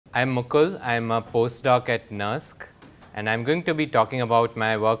I'm Mukul. I'm a postdoc at NERSC, and I'm going to be talking about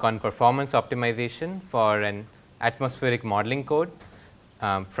my work on performance optimization for an atmospheric modeling code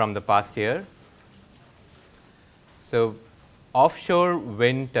from the past year. So, offshore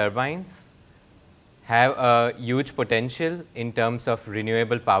wind turbines have a huge potential in terms of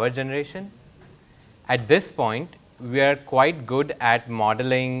renewable power generation. At this point, we are quite good at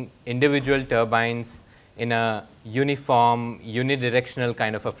modeling individual turbines in a uniform, unidirectional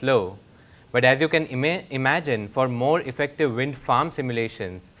kind of a flow. But as you can imagine, for more effective wind farm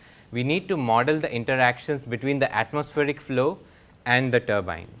simulations, we need to model the interactions between the atmospheric flow and the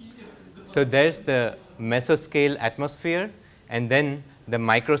turbine. So, there is the mesoscale atmosphere and then the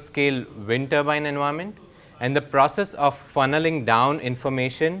microscale wind turbine environment, and the process of funneling down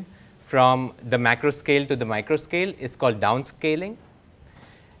information from the macro scale to the micro scale is called downscaling.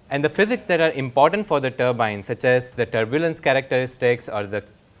 And the physics that are important for the turbine, such as the turbulence characteristics or the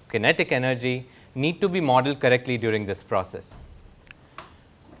kinetic energy, need to be modeled correctly during this process.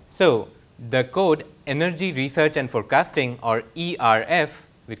 So, the code Energy Research and Forecasting, or ERF,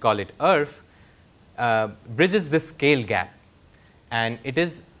 we call it ERF, bridges this scale gap, and it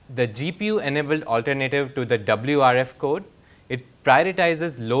is the GPU enabled alternative to the WRF code. It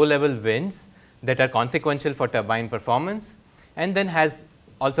prioritizes low level winds that are consequential for turbine performance, and then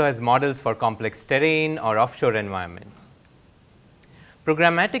also has models for complex terrain or offshore environments.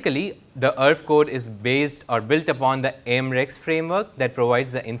 Programmatically, the ERF code is based or built upon the AMREX framework that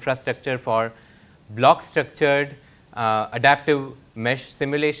provides the infrastructure for block structured adaptive mesh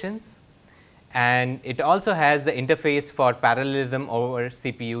simulations, and it also has the interface for parallelism over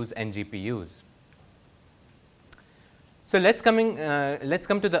CPUs and GPUs. So, let's come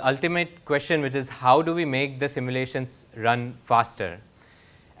to the ultimate question, which is how do we make the simulations run faster?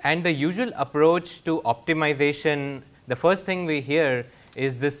 And the usual approach to optimization, the first thing we hear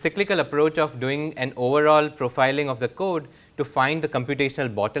is this cyclical approach of doing an overall profiling of the code to find the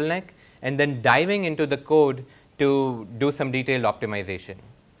computational bottleneck and then diving into the code to do some detailed optimization.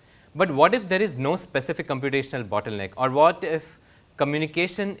 But what if there is no specific computational bottleneck, or what if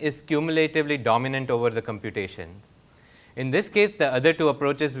communication is cumulatively dominant over the computation? In this case, the other two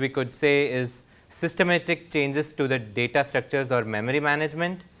approaches we could say is systematic changes to the data structures or memory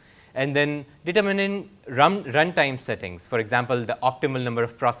management, and then determining runtime settings, for example, the optimal number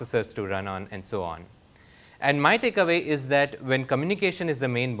of processors to run on and so on. And my takeaway is that when communication is the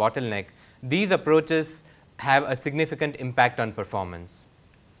main bottleneck, these approaches have a significant impact on performance.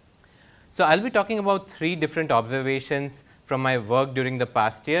 So, I will be talking about 3 different observations from my work during the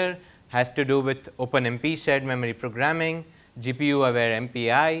past year. Has to do with OpenMP shared memory programming, GPU aware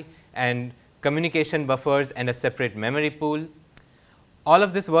MPI, and communication buffers and a separate memory pool. All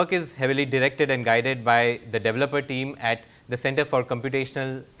of this work is heavily directed and guided by the developer team at the Center for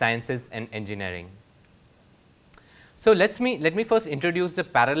Computational Sciences and Engineering. So, let me first introduce the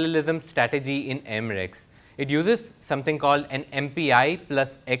parallelism strategy in AMREX. It uses something called an MPI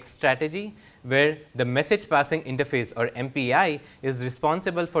plus X strategy, where the message passing interface, or MPI, is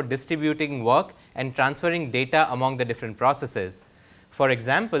responsible for distributing work and transferring data among the different processes. For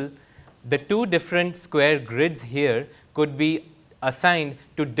example, the 2 different square grids here could be assigned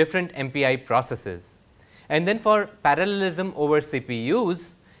to different MPI processes. And then for parallelism over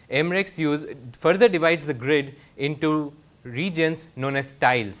CPUs, AMREX further divides the grid into regions known as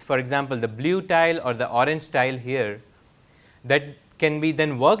tiles. For example, the blue tile or the orange tile here that can be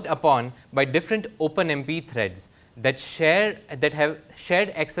then worked upon by different OpenMP threads that have shared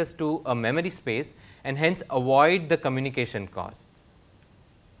access to a memory space and hence avoid the communication costs.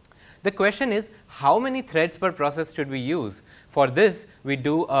 The question is, how many threads per process should we use? For this, we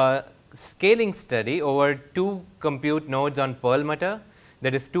do a scaling study over 2 compute nodes on Perlmutter,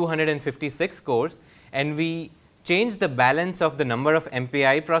 that is 256 cores, and we change the balance of the number of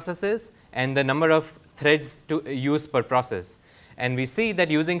MPI processes and the number of threads to use per process. And we see that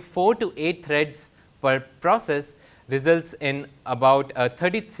using 4 to 8 threads per process results in about a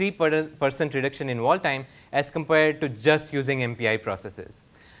 33% reduction in wall time as compared to just using MPI processes.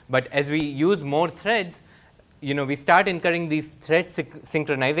 But as we use more threads, we start incurring these thread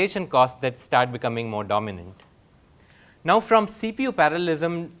synchronization costs that start becoming more dominant. Now, from CPU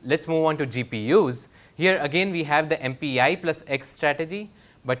parallelism, let us move on to GPUs. Here again we have the MPI plus X strategy,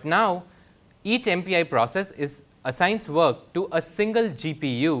 but now each MPI process assigns work to a single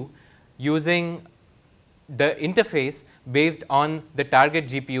GPU using the interface based on the target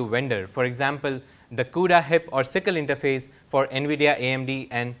GPU vendor. For example, the CUDA HIP or SICKLE interface for NVIDIA, AMD,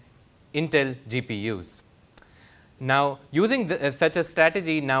 and Intel GPUs. Now, using such a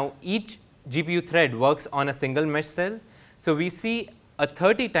strategy, now each GPU thread works on a single mesh cell. So, we see a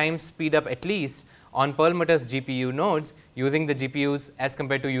 30 times speed up at least on Perlmutter's GPU nodes using the GPUs as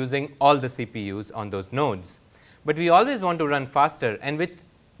compared to using all the CPUs on those nodes. But we always want to run faster, and with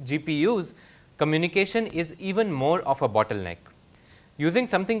GPUs, communication is even more of a bottleneck. Using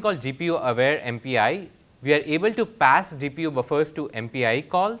something called GPU aware MPI, we are able to pass GPU buffers to MPI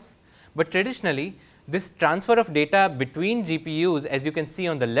calls, but traditionally this transfer of data between GPUs, as you can see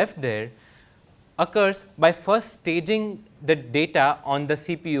on the left there, occurs by first staging the data on the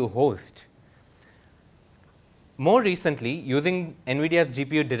CPU host. More recently, using NVIDIA's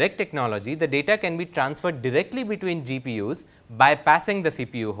GPU Direct technology, the data can be transferred directly between GPUs bypassing the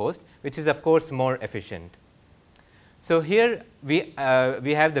CPU host, which is of course more efficient. So, here we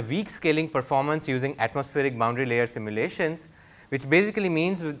have the weak scaling performance using atmospheric boundary layer simulations, which basically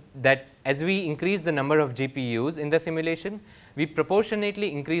means that as we increase the number of GPUs in the simulation, we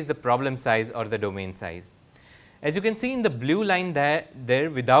proportionately increase the problem size or the domain size. As you can see in the blue line there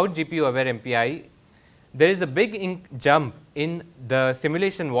without GPU aware MPI, there is a big jump in the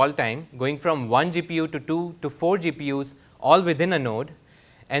simulation wall time going from 1 GPU to 2 to 4 GPUs all within a node,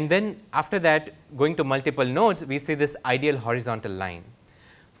 and then after that going to multiple nodes, we see this ideal horizontal line.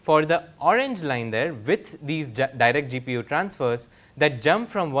 For the orange line there with these direct GPU transfers, that jump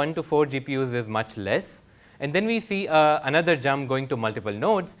from 1 to 4 GPUs is much less, and then we see another jump going to multiple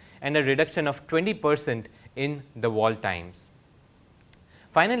nodes and a reduction of 20% in the wall times.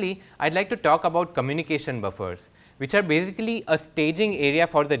 Finally, I would like to talk about communication buffers, which are basically a staging area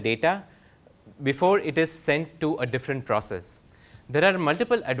for the data before it is sent to a different process. There are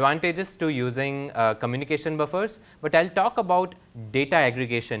multiple advantages to using communication buffers, but I will talk about data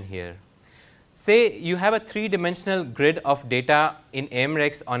aggregation here. Say you have a 3-dimensional grid of data in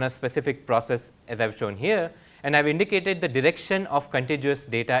AMREX on a specific process, as I have shown here, and I have indicated the direction of contiguous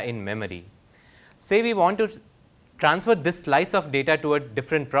data in memory. Say we want to transfer this slice of data to a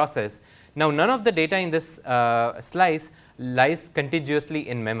different process. Now, none of the data in this slice lies contiguously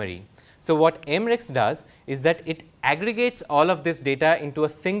in memory. So, what AMREX does is that it aggregates all of this data into a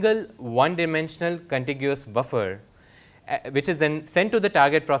single 1-dimensional contiguous buffer, which is then sent to the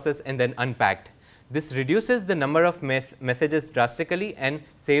target process and then unpacked. This reduces the number of messages drastically and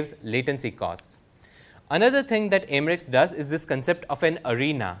saves latency costs. Another thing that AMREX does is this concept of an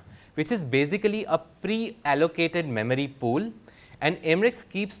arena, which is basically a pre-allocated memory pool, and AMREX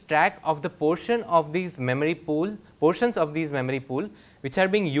keeps track of the portions of these memory pool which are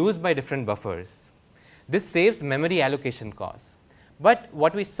being used by different buffers. This saves memory allocation costs. But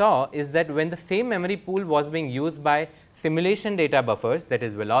what we saw is that when the same memory pool was being used by simulation data buffers, that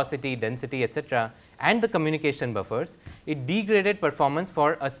is velocity, density, etc., and the communication buffers, it degraded performance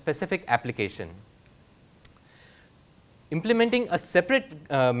for a specific application. Implementing a separate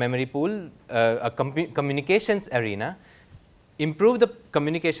memory pool, a communications arena, improve the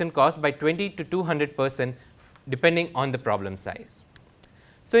communication cost by 20 to 200% depending on the problem size.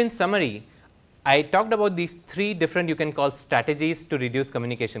 So, in summary, I talked about these 3 different you can call strategies to reduce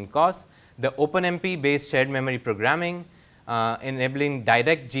communication costs: the OpenMP based shared memory programming, enabling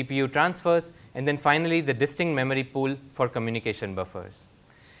direct GPU transfers, and then finally the distinct memory pool for communication buffers,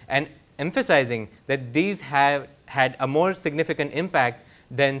 and emphasizing that these have had a more significant impact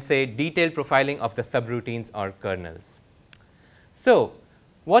than say detailed profiling of the subroutines or kernels. So,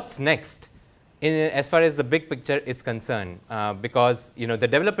 what's next as far as the big picture is concerned, because the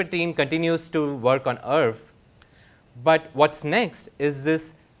developer team continues to work on ERF, but what's next is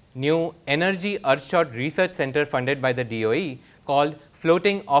this new Energy Earthshot Research Center funded by the DOE called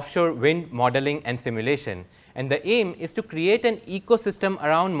Floating Offshore Wind Modeling and Simulation, and the aim is to create an ecosystem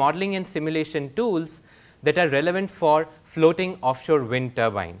around modeling and simulation tools that are relevant for floating offshore wind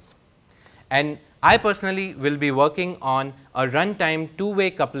turbines. And I personally will be working on a runtime 2-way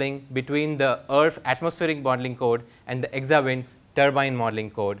coupling between the ERF atmospheric modeling code and the ExaWind turbine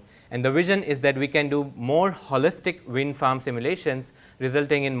modeling code. And the vision is that we can do more holistic wind farm simulations,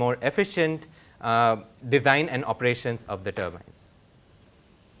 resulting in more efficient design and operations of the turbines.